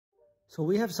So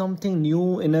we have something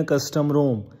new in a custom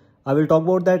ROM. I will talk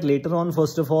about that later on.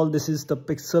 First of all, this is the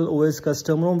Pixel OS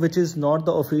custom ROM, which is not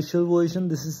the official version.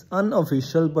 This is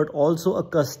unofficial, but also a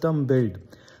custom build.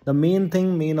 The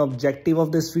main objective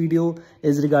of this video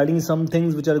is regarding some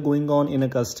things which are going on in a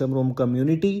custom ROM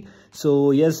community.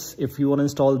 So yes, if you want to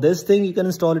install this thing, you can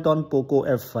install it on Poco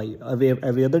F5.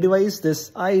 Every other device,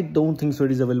 this I don't think so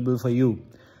it is available for you.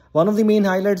 One of the main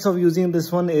highlights of using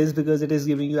this one is because it is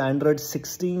giving you Android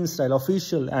 16 style,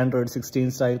 official Android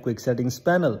 16 style quick settings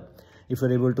panel. If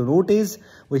you're able to notice,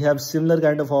 we have similar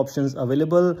kind of options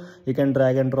available. You can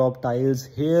drag and drop tiles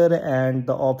here, and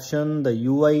the option, the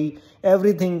UI,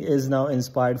 everything is now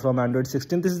inspired from Android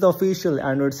 16. This is the official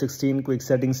Android 16 quick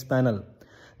settings panel.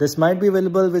 This might be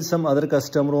available with some other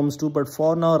custom ROMs too, but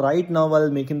for now, right now while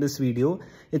making this video,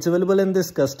 it's available in this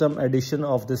custom edition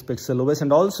of this Pixel OS.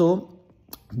 And also,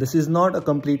 this is not a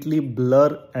completely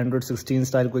blur Android 16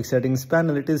 style quick settings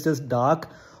panel. It is just dark.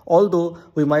 Although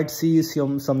we might see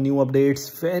some new updates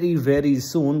very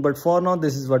soon, but for now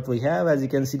this is what we have. As you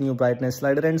can see, new brightness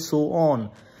slider and so on.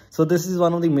 So this is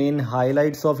one of the main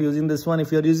highlights of using this one.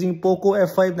 If you're using Poco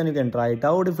F5, then you can try it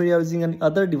out. If you're using any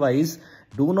other device,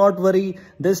 do not worry.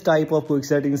 This type of quick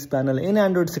settings panel in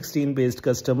Android 16 based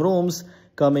custom ROMs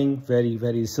coming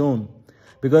very soon.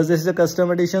 Because this is a custom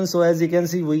edition, so as you can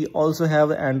see, we also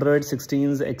have Android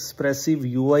 16's Expressive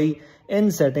UI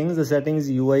in settings. The settings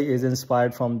UI is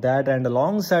inspired from that, and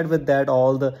alongside with that,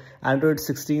 all the Android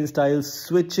 16 style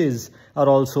switches are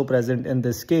also present in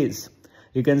this case.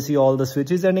 You can see all the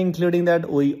switches, and including that,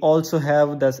 we also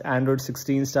have this Android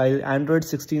 16 style Android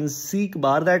 16 seek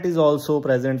bar that is also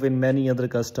present with many other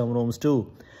custom ROMs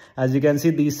too. As you can see,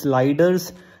 these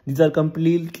sliders, these are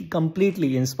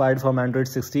completely inspired from Android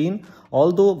 16,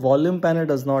 although volume panel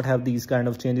does not have these kind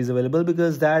of changes available,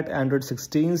 because that Android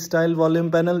 16 style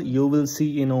volume panel you will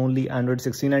see in only Android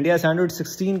 16. And yes, Android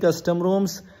 16 custom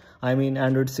ROMs, I mean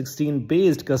Android 16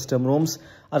 based custom ROMs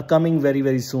are coming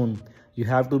very soon. You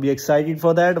have to be excited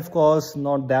for that. Of course,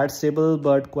 not that stable,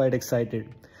 but quite excited.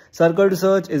 Circle to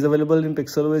search is available in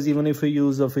Pixel OS. Even if you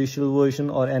use the official version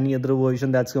or any other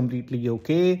version, that's completely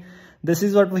okay. This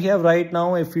is what we have right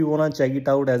now. If you want to check it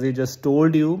out, as I just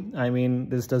told you, I mean,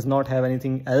 this does not have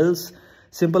anything else.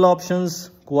 Simple options,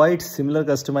 quite similar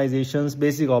customizations,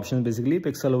 basic options basically.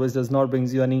 Pixel OS does not bring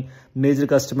you any major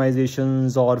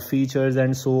customizations or features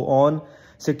and so on.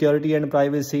 Security and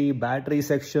privacy, battery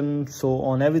section, so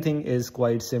on. Everything is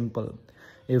quite simple.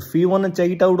 If you want to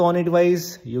check it out on a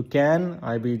device, you can.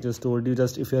 I just told you,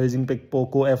 just if you're using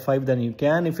Poco F5, then you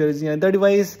can. If you're using another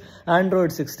device,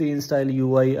 Android 16 style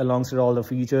UI alongside all the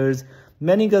features.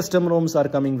 Many custom ROMs are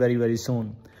coming very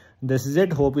soon. This is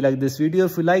it. Hope you like this video.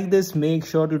 If you like this, make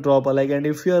sure to drop a like. And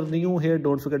if you're new here,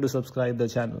 don't forget to subscribe the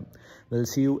channel. We'll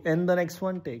see you in the next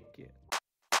one. Take care.